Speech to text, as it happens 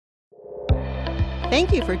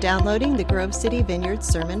Thank you for downloading the Grove City Vineyard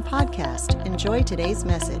Sermon Podcast. Enjoy today's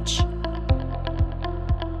message.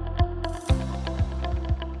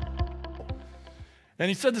 And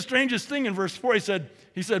he said the strangest thing in verse 4.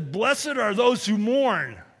 He said, "Blessed are those who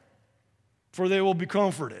mourn, for they will be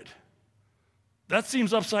comforted." That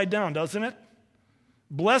seems upside down, doesn't it?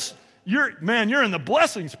 You're in the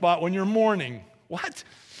blessing spot when you're mourning. What?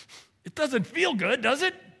 It doesn't feel good, does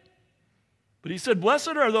it? But he said,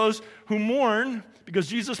 "Blessed are those who mourn," because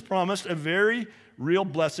Jesus promised a very real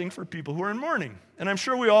blessing for people who are in mourning. And I'm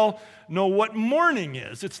sure we all know what mourning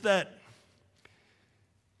is. It's that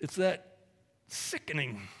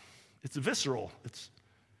sickening. It's visceral. It's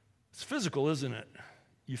physical, isn't it?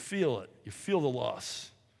 You feel it. You feel the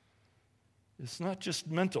loss. It's not just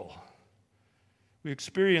mental. We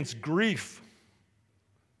experience grief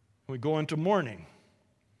when we go into mourning.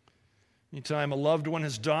 Anytime a loved one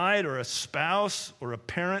has died, or a spouse or a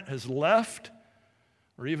parent has left,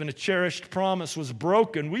 or even a cherished promise was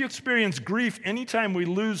broken, we experience grief anytime we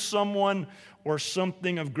lose someone or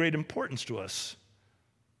something of great importance to us.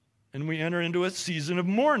 And we enter into a season of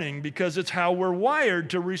mourning because it's how we're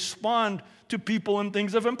wired to respond to people and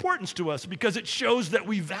things of importance to us, because it shows that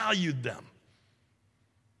we valued them.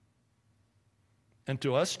 And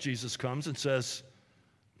to us, Jesus comes and says,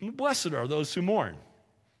 "Blessed are those who mourn,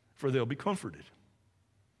 for they'll be comforted."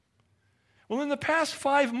 Well, in the past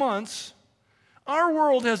 5 months, our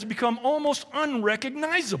world has become almost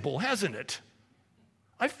unrecognizable, hasn't it?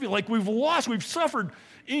 I feel like we've suffered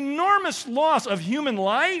enormous loss of human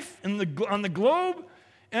life on the globe,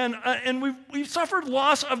 and we've suffered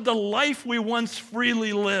loss of the life we once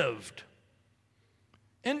freely lived.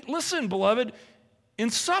 And listen, beloved, in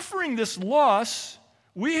suffering this loss,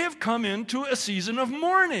 we have come into a season of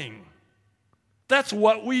mourning. That's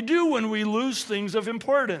what we do when we lose things of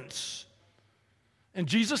importance. And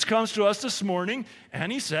Jesus comes to us this morning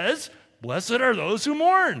and he says, "Blessed are those who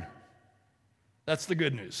mourn." That's the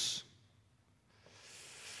good news.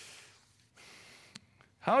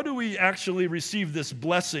 How do we actually receive this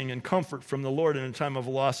blessing and comfort from the Lord in a time of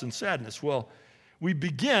loss and sadness? Well, we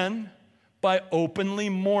begin by openly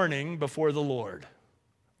mourning before the Lord.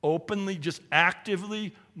 Openly, just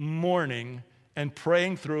actively mourning and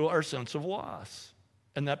praying through our sense of loss.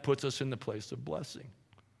 And that puts us in the place of blessing.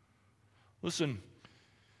 Listen,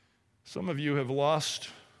 some of you have lost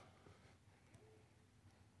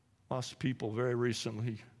people very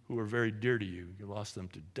recently who were very dear to you. You lost them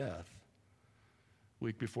to death.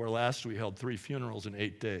 Week before last, we held 3 funerals in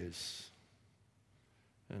 8 days.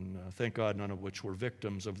 And thank God none of which were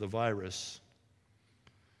victims of the virus.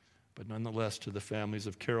 But nonetheless, to the families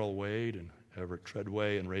of Carol Wade and Everett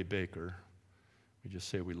Treadway and Ray Baker, we just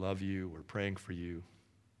say we love you, we're praying for you,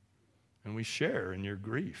 and we share in your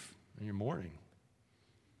grief and your mourning.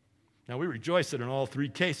 Now, we rejoice that in all 3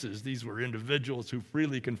 cases, these were individuals who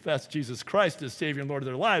freely confessed Jesus Christ as Savior and Lord of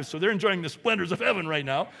their lives, so they're enjoying the splendors of heaven right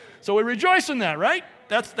now. So we rejoice in that, right?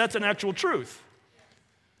 That's an actual truth.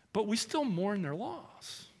 But we still mourn their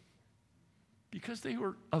loss because they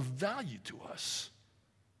were of value to us.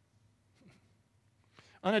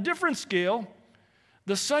 On a different scale,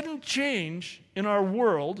 the sudden change in our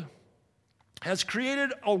world has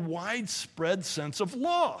created a widespread sense of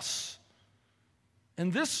loss.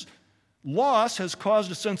 And this loss has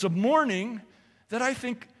caused a sense of mourning that I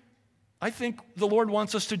think the Lord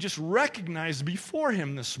wants us to just recognize before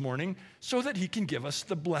Him this morning so that He can give us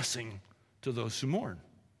the blessing to those who mourn.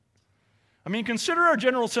 I mean, consider our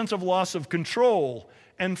general sense of loss of control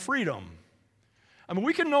and freedom. I mean,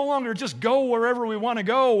 we can no longer just go wherever we want to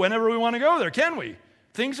go, whenever we want to go there, can we?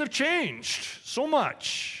 Things have changed so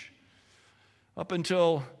much. Up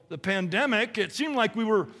until the pandemic, it seemed like we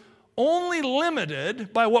were only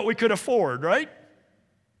limited by what we could afford, right?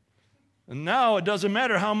 And now it doesn't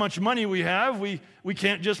matter how much money we have. We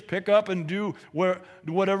can't just pick up and do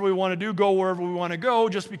whatever we want to do, go wherever we want to go,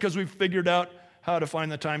 just because we've figured out how to find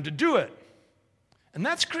the time to do it. And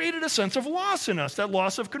that's created a sense of loss in us, that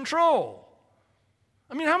loss of control.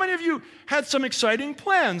 I mean, how many of you had some exciting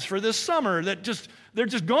plans for this summer that they're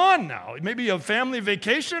just gone now? Maybe a family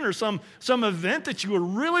vacation or some event that you were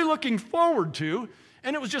really looking forward to,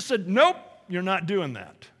 and it was just said, nope, you're not doing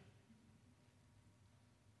that.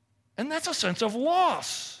 And that's a sense of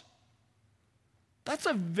loss. That's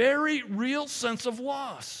a very real sense of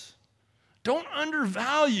loss. Don't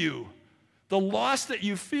undervalue the loss that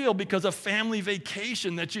you feel because a family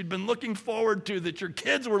vacation that you'd been looking forward to, that your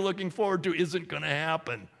kids were looking forward to, isn't going to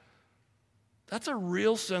happen. That's a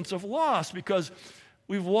real sense of loss because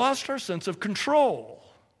we've lost our sense of control.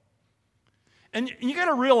 And you got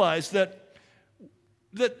to realize that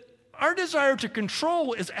our desire to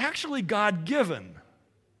control is actually God-given.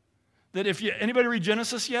 That anybody read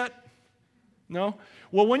Genesis yet? No?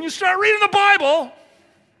 Well, when you start reading the Bible,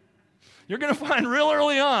 you're going to find real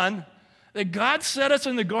early on that God set us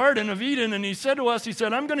in the Garden of Eden, and he said to us, he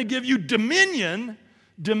said, I'm going to give you dominion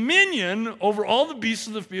over all the beasts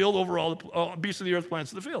of the field, over all the beasts of the earth,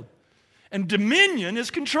 plants of the field. And dominion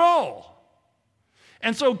is control.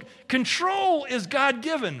 And so control is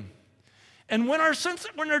God-given. And when our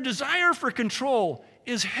desire for control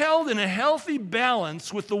is held in a healthy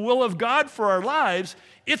balance with the will of God for our lives,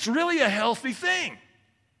 it's really a healthy thing.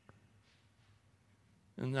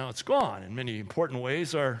 And now it's gone. In many important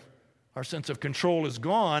ways, our sense of control is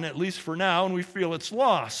gone, at least for now, and we feel its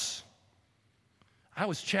loss. I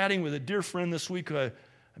was chatting with a dear friend this week who I've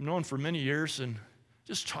known for many years, and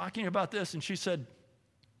just talking about this, and she said,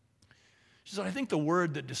 I think the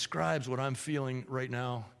word that describes what I'm feeling right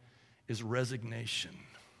now is resignation.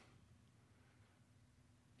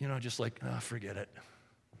 Just like, forget it.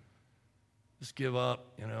 Just give up,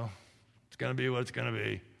 It's going to be what it's going to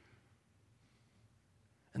be.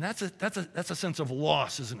 And that's a sense of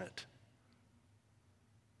loss, isn't it?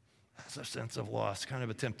 That's a sense of loss, kind of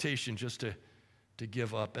a temptation just to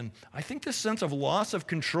give up. And I think this sense of loss of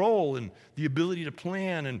control and the ability to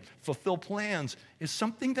plan and fulfill plans is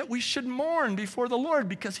something that we should mourn before the Lord,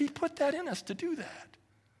 because he put that in us to do that.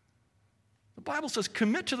 The Bible says,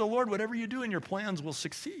 commit to the Lord whatever you do and your plans will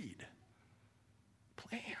succeed.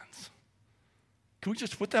 Plans. Can we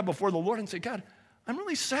just put that before the Lord and say, God, I'm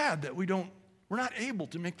really sad that we're not able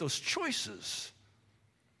to make those choices.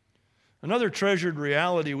 Another treasured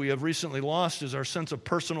reality we have recently lost is our sense of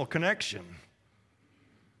personal connection.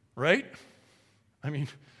 Right? I mean,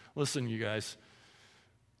 listen, you guys.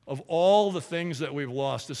 Of all the things that we've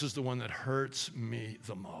lost, this is the one that hurts me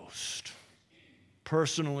the most.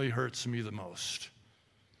 Personally hurts me the most.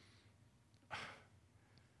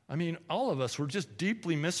 I mean, all of us were just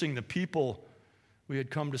deeply missing the people we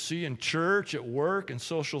had come to see in church, at work, in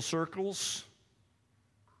social circles.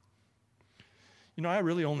 I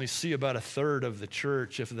really only see about a third of the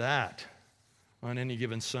church, if that, on any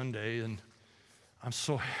given Sunday, and I'm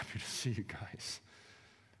so happy to see you guys.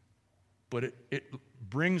 But it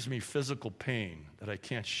brings me physical pain that I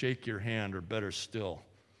can't shake your hand, or better still,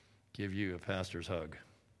 give you a pastor's hug.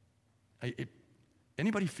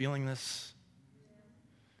 Anybody feeling this?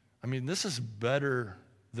 I mean, this is better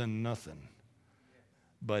than nothing,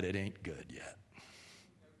 but it ain't good yet.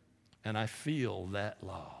 And I feel that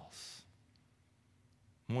loss.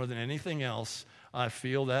 More than anything else, I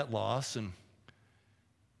feel that loss, and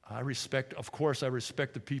I respect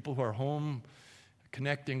the people who are home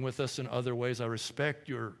connecting with us in other ways. I respect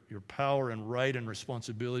your power and right and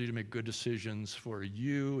responsibility to make good decisions for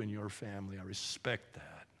you and your family. I respect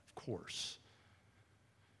that, of course.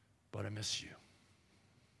 But I miss you.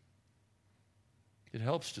 It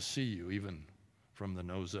helps to see you even from the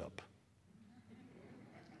nose up.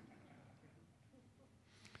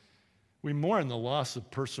 We mourn the loss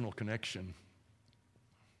of personal connection.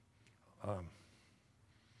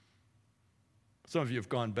 Some of you have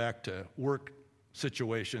gone back to work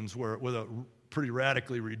situations with a pretty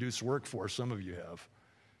radically reduced workforce. Some of you have.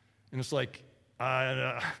 And it's like,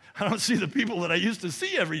 I don't see the people that I used to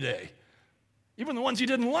see every day. Even the ones you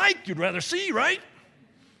didn't like, you'd rather see, right?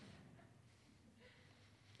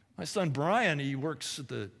 My son Brian, he works at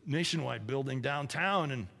the Nationwide building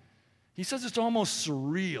downtown, and he says it's almost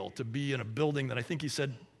surreal to be in a building that I think he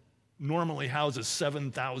said normally houses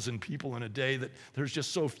 7,000 people in a day, that there's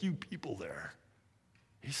just so few people there.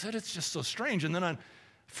 He said it's just so strange. And then on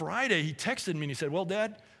Friday, he texted me and he said, well,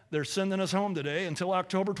 Dad, they're sending us home today until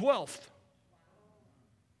October 12th.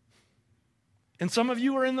 And some of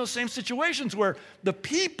you are in those same situations where the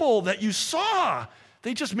people that you saw,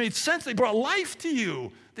 they just made sense. They brought life to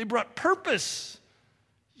you. They brought purpose.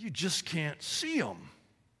 You just can't see them.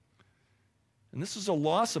 And this is a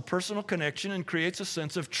loss of personal connection and creates a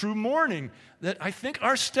sense of true mourning. That I think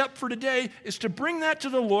our step for today is to bring that to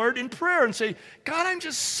the Lord in prayer and say, God, I'm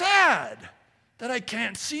just sad that I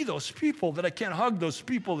can't see those people, that I can't hug those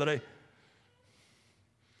people,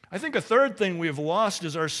 I think a third thing we have lost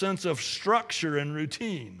is our sense of structure and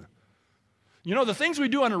routine. The things we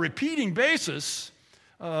do on a repeating basis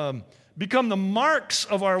become the marks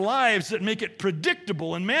of our lives that make it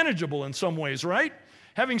predictable and manageable in some ways, right?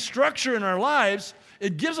 Having structure in our lives,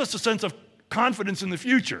 it gives us a sense of confidence in the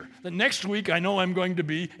future. That next week I know I'm going to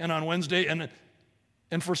be, and on Wednesday, and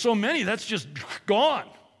for so many, that's just gone.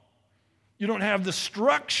 You don't have the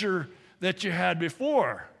structure that you had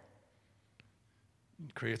before.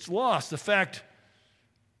 It creates loss. The fact,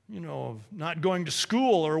 of not going to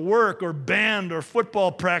school or work or band or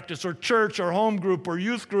football practice or church or home group or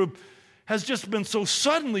youth group has just been so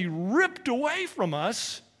suddenly ripped away from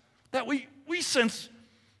us that we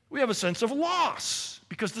have a sense of loss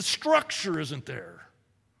because the structure isn't there.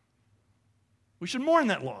 We should mourn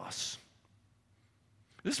that loss.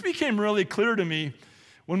 This became really clear to me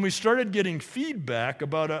when we started getting feedback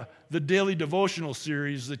about the daily devotional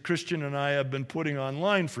series that Christian and I have been putting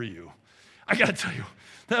online for you. I got to tell you,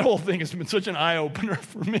 that whole thing has been such an eye-opener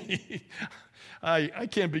for me. I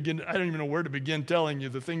don't even know where to begin telling you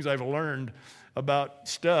the things I've learned about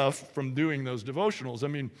stuff from doing those devotionals. I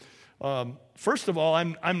mean, first of all,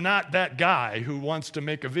 I'm not that guy who wants to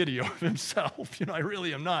make a video of himself. I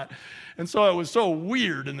really am not. And so it was so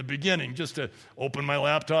weird in the beginning just to open my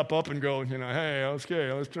laptop up and go, hey,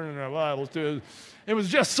 okay, let's turn in our Bibles. It was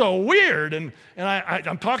just so weird. And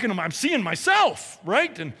I'm talking to I'm seeing myself,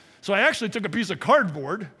 right? And so I actually took a piece of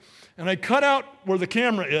cardboard and I cut out where the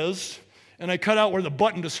camera is and I cut out where the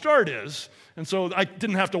button to start is. And so I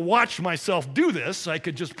didn't have to watch myself do this. I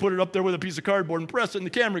could just put it up there with a piece of cardboard and press it and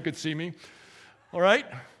the camera could see me. All right?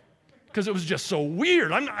 Because it was just so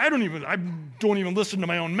weird. I don't even listen to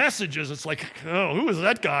my own messages. It's like, oh, who is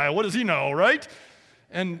that guy? What does he know, right?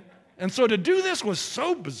 And so to do this was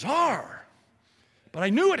so bizarre. But I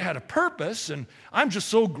knew it had a purpose, and I'm just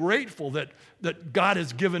so grateful that God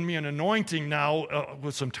has given me an anointing now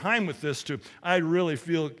with some time with this I really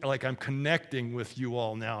feel like I'm connecting with you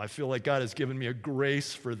all now. I feel like God has given me a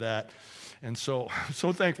grace for that. And so I'm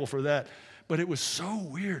so thankful for that. But it was so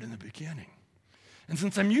weird in the beginning. And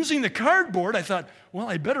since I'm using the cardboard, I thought, well,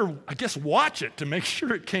 I better, I guess, watch it to make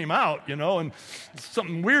sure it came out, and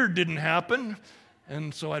something weird didn't happen.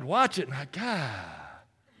 And so I'd watch it, and I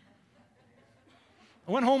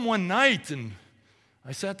went home one night, and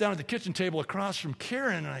I sat down at the kitchen table across from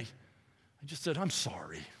Karen, and I just said, I'm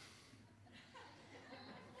sorry.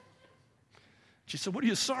 She said, what are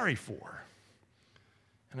you sorry for?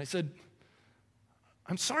 And I said,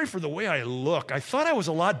 I'm sorry for the way I look. I thought I was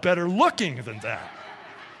a lot better looking than that.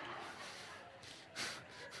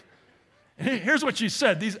 And here's what she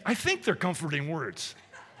said. I think they're comforting words.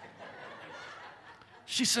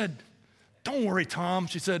 She said, don't worry, Tom.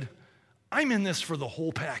 She said, I'm in this for the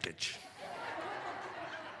whole package.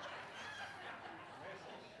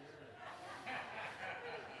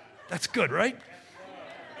 That's good, right?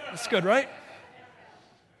 That's good, right?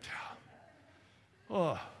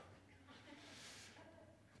 Oh.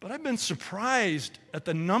 But I've been surprised at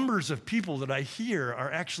the numbers of people that I hear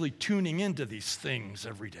are actually tuning into these things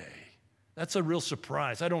every day. That's a real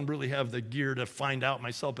surprise. I don't really have the gear to find out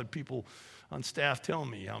myself, but people on staff tell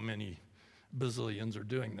me how many bazillions are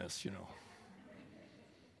doing this,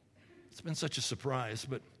 It's been such a surprise.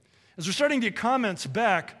 But as we're starting to get comments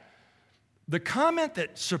back, the comment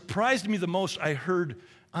that surprised me the most I heard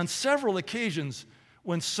on several occasions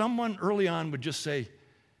when someone early on would just say,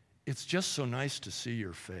 it's just so nice to see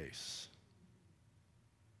your face.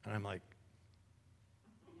 And I'm like,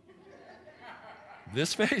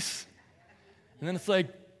 this face? And then it's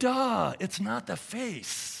like, duh, it's not the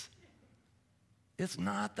face. It's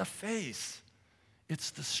not the face. It's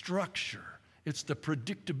the structure. It's the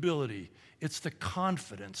predictability. It's the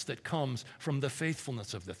confidence that comes from the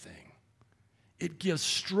faithfulness of the thing. It gives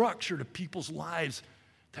structure to people's lives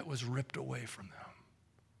that was ripped away from them.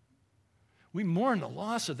 We mourn the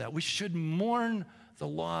loss of that. We should mourn the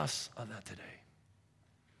loss of that today.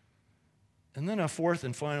 And then a fourth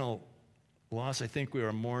and final loss I think we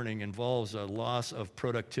are mourning involves a loss of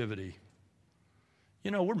productivity.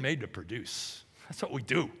 We're made to produce. That's what we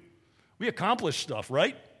do. We accomplish stuff,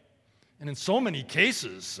 right? And in so many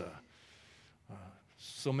cases,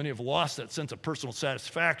 so many have lost that sense of personal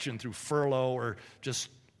satisfaction through furlough or just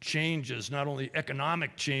changes, not only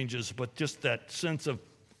economic changes, but just that sense of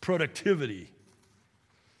productivity.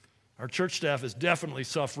 Our church staff is definitely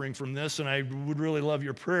suffering from this, and I would really love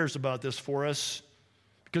your prayers about this for us,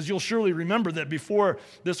 because you'll surely remember that before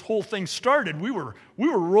this whole thing started, we were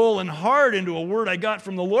rolling hard into a word I got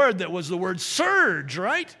from the Lord that was the word surge,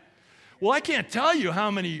 right? Well, I can't tell you how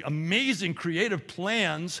many amazing creative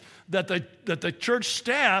plans that the church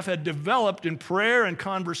staff had developed in prayer and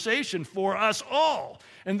conversation for us all.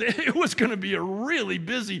 And it was going to be a really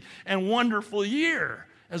busy and wonderful year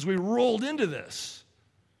as we rolled into this.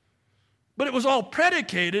 But it was all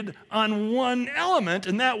predicated on one element,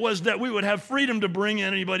 and that was that we would have freedom to bring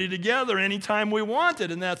anybody together anytime we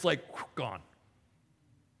wanted, and that's like, gone.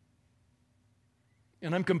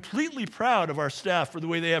 And I'm completely proud of our staff for the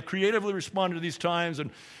way they have creatively responded to these times and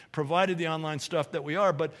provided the online stuff that we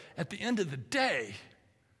are. But at the end of the day,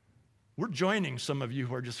 we're joining some of you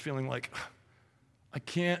who are just feeling like, I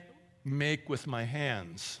can't make with my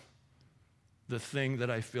hands the thing that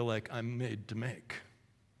I feel like I'm made to make.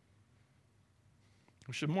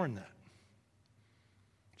 We should mourn that.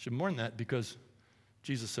 We should mourn that because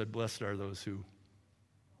Jesus said, blessed are those who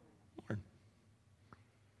mourn.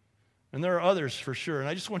 And there are others for sure. And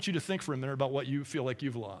I just want you to think for a minute about what you feel like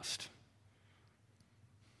you've lost.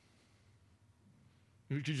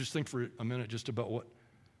 You could just think for a minute just about what,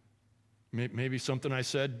 maybe something I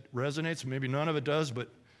said resonates, maybe none of it does, but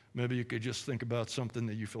maybe you could just think about something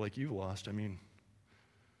that you feel like you've lost. I mean,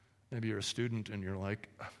 maybe you're a student and you're like,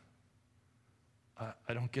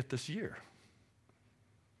 I don't get this year.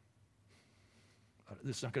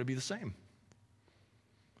 It's not going to be the same.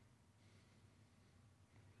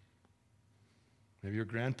 Maybe you're a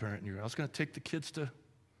grandparent and I was going to take the kids to,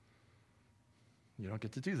 you don't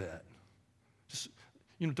get to do that. Just,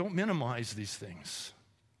 don't minimize these things.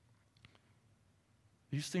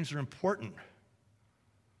 These things are important.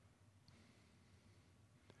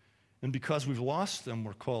 And because we've lost them,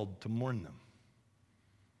 we're called to mourn them.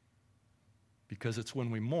 Because it's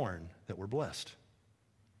when we mourn that we're blessed.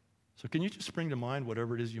 So can you just bring to mind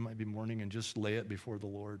whatever it is you might be mourning and just lay it before the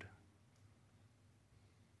Lord?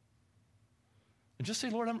 And just say,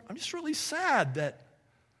 Lord, I'm just really sad that,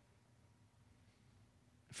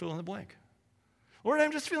 fill in the blank. Lord,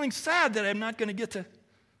 I'm just feeling sad that I'm not going to get to,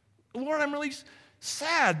 Lord, I'm really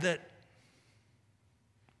sad that,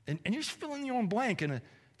 and you just fill in your own blank in a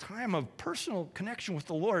time of personal connection with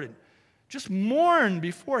the Lord and just mourn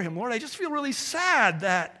before Him. Lord, I just feel really sad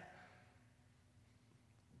that,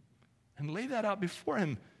 and lay that out before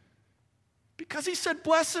Him because He said,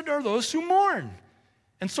 blessed are those who mourn.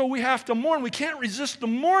 And so we have to mourn. We can't resist the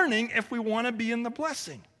mourning if we want to be in the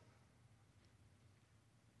blessing.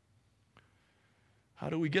 How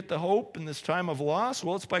do we get the hope in this time of loss?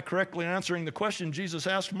 Well, it's by correctly answering the question Jesus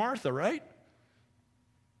asked Martha, right?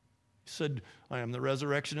 He said, I am the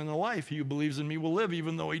resurrection and the life. He who believes in me will live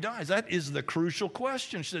even though he dies. That is the crucial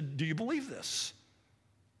question. She said, do you believe this?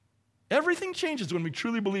 Everything changes when we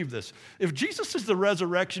truly believe this. If Jesus is the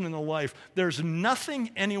resurrection and the life, there's nothing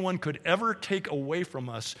anyone could ever take away from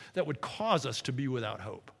us that would cause us to be without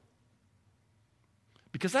hope.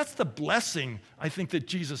 Because that's the blessing, I think, that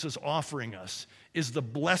Jesus is offering us, is the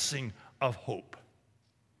blessing of hope.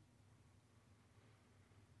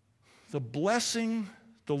 The blessing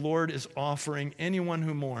the Lord is offering anyone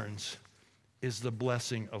who mourns is the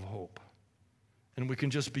blessing of hope. And we can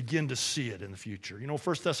just begin to see it in the future.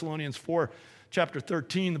 1 Thessalonians 4, chapter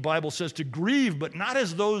 13, the Bible says to grieve, but not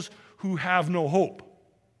as those who have no hope.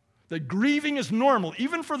 That grieving is normal,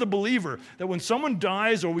 even for the believer, that when someone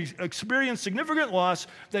dies or we experience significant loss,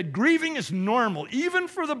 that grieving is normal, even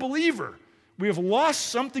for the believer. We have lost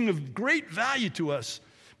something of great value to us.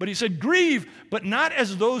 But he said, grieve, but not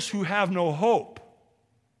as those who have no hope.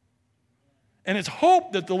 And it's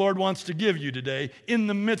hope that the Lord wants to give you today in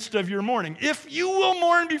the midst of your mourning. If you will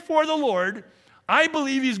mourn before the Lord, I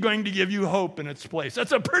believe He's going to give you hope in its place.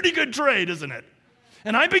 That's a pretty good trade, isn't it?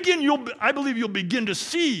 And I believe you'll begin to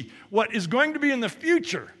see what is going to be in the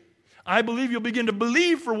future. I believe you'll begin to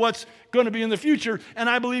believe for what's going to be in the future, and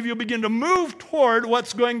I believe you'll begin to move toward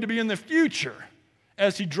what's going to be in the future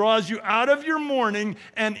as He draws you out of your mourning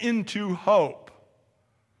and into hope.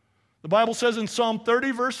 The Bible says in Psalm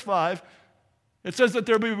 30, verse 5, it says that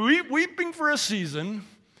there will be weeping for a season,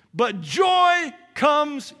 but joy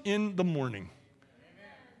comes in the morning.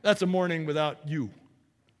 That's a morning without you.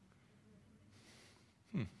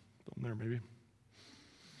 There maybe.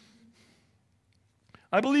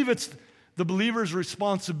 I believe it's the believer's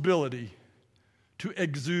responsibility to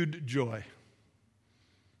exude joy.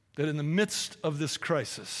 That in the midst of this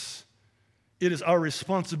crisis, it is our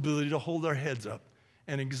responsibility to hold our heads up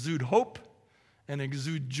and exude hope and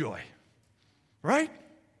exude joy. Right?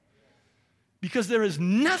 Because there is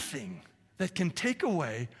nothing that can take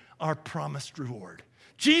away our promised reward.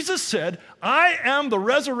 Jesus said, I am the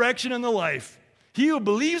resurrection and the life. He who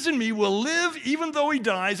believes in me will live even though he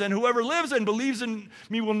dies, and whoever lives and believes in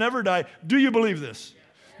me will never die. Do you believe this?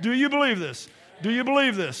 Do you believe this? Do you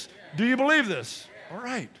believe this? Do you believe this? All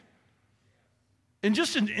right. And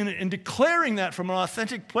just in declaring that from an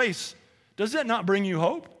authentic place, does that not bring you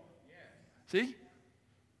hope? See?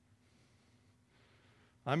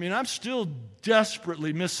 I mean, I'm still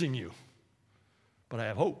desperately missing you, but I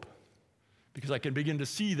have hope because I can begin to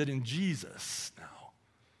see that in Jesus now,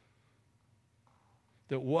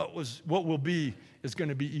 that what will be is going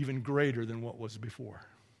to be even greater than what was before.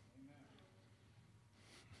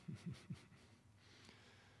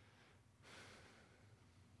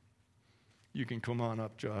 You can come on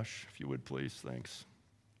up, Josh, if you would, please. Thanks.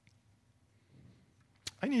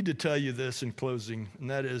 I need to tell you this in closing, and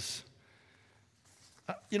that is,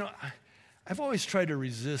 I've always tried to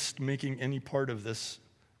resist making any part of this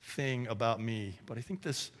thing about me, but I think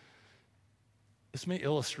this may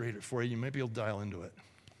illustrate it for you. You may be able to dial into it.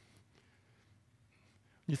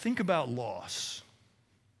 When you think about loss,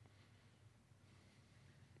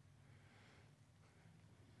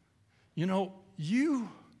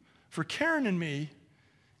 for Karen and me,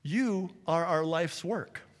 you are our life's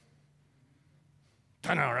work.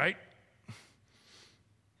 I know, right?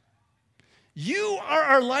 You are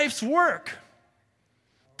our life's work.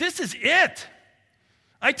 This is it.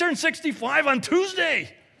 I turned 65 on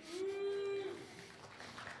Tuesday.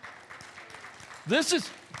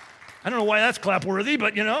 I don't know why that's clap-worthy,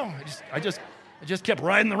 but I just kept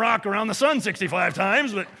riding the rock around the sun 65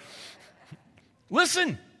 times, but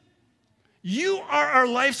listen, you are our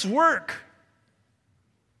life's work.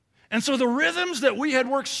 And so the rhythms that we had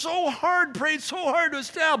worked so hard, prayed so hard to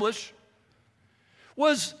establish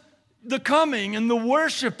was the coming and the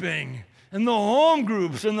worshiping and the home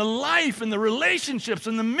groups and the life and the relationships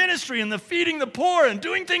and the ministry and the feeding the poor and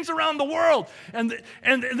doing things around the world. And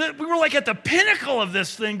we were like at the pinnacle of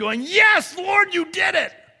this thing going, yes, Lord, you did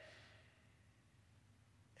it.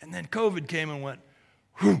 And then COVID came and went,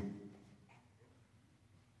 whew.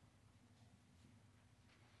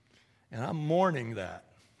 And I'm mourning that.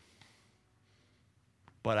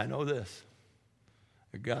 But I know this,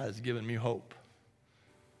 that God has given me hope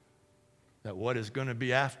that what is going to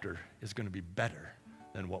be after is going to be better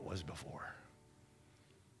than what was before.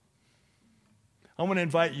 I want to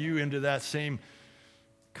invite you into that same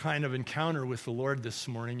kind of encounter with the Lord this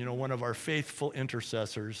morning. One of our faithful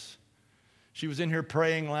intercessors, she was in here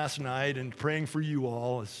praying last night and praying for you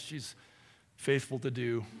all, as she's faithful to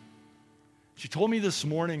do. She told me this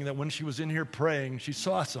morning that when she was in here praying, she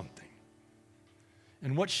saw something.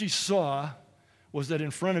 And what she saw was that in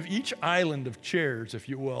front of each island of chairs, if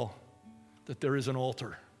you will, that there is an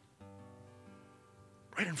altar.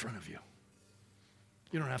 Right in front of you.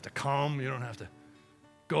 You don't have to come. You don't have to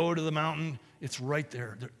go to the mountain. It's right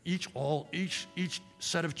there. Each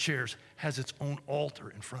set of chairs has its own altar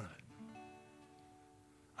in front of it.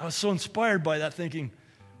 I was so inspired by that, thinking,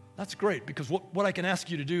 that's great, because what I can ask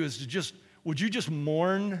you to do is would you just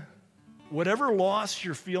mourn whatever loss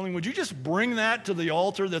you're feeling? Would you just bring that to the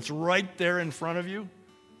altar that's right there in front of you?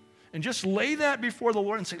 And just lay that before the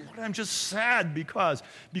Lord and say, Lord, I'm just sad because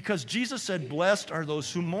Jesus said, blessed are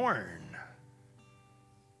those who mourn.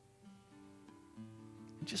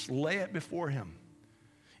 And just lay it before him.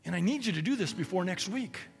 And I need you to do this before next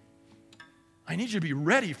week. I need you to be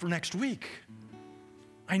ready for next week.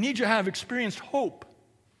 I need you to have experienced hope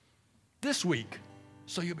this week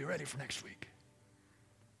so you'll be ready for next week.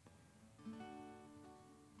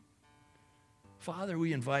 Father,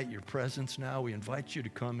 we invite your presence now. We invite you to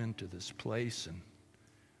come into this place and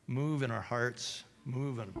move in our hearts,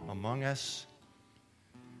 move among us.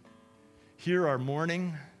 Hear our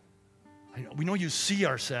mourning. We know you see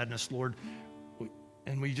our sadness, Lord,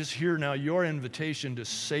 and we just hear now your invitation to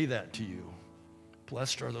say that to you.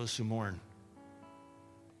 Blessed are those who mourn.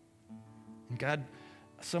 And God,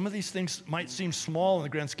 some of these things might seem small in the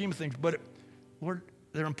grand scheme of things, but Lord,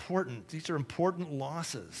 they're important. These are important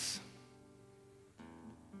losses.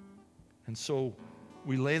 And so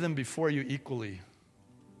we lay them before you equally.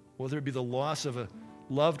 Whether it be the loss of a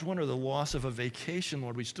loved one or the loss of a vacation,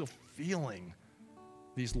 Lord, we're still feeling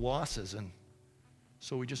these losses. And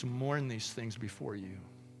so we just mourn these things before you.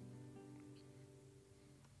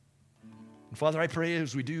 And Father, I pray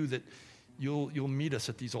as we do that you'll meet us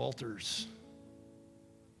at these altars.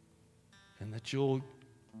 And that you'll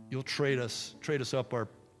trade us up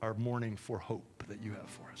our mourning for hope that you have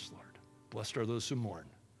for us, Lord. Blessed are those who mourn,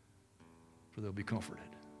 for they'll be comforted.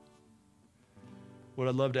 What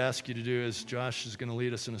I'd love to ask you to do is Josh is going to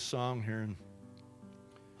lead us in a song here, and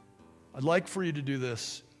I'd like for you to do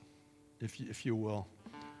this, if you will.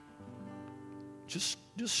 Just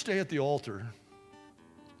stay at the altar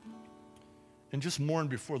and just mourn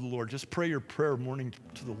before the Lord. Just pray your prayer mourning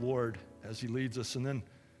to the Lord as he leads us. And then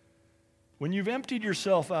when you've emptied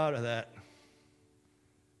yourself out of that,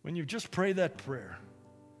 when you've just prayed that prayer,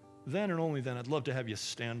 then and only then I'd love to have you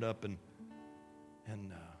stand up and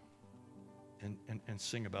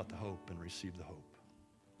sing about the hope and receive the hope.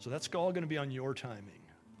 So that's all going to be on your timing.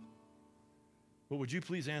 But would you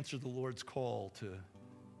please answer the Lord's call to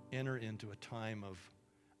enter into a time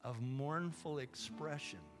of mournful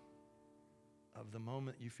expression of the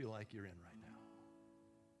moment you feel like you're in right now?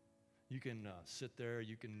 You can sit there,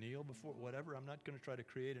 you can kneel before, whatever. I'm not going to try to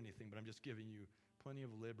create anything, but I'm just giving you plenty of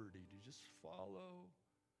liberty to just follow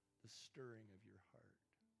the stirring of your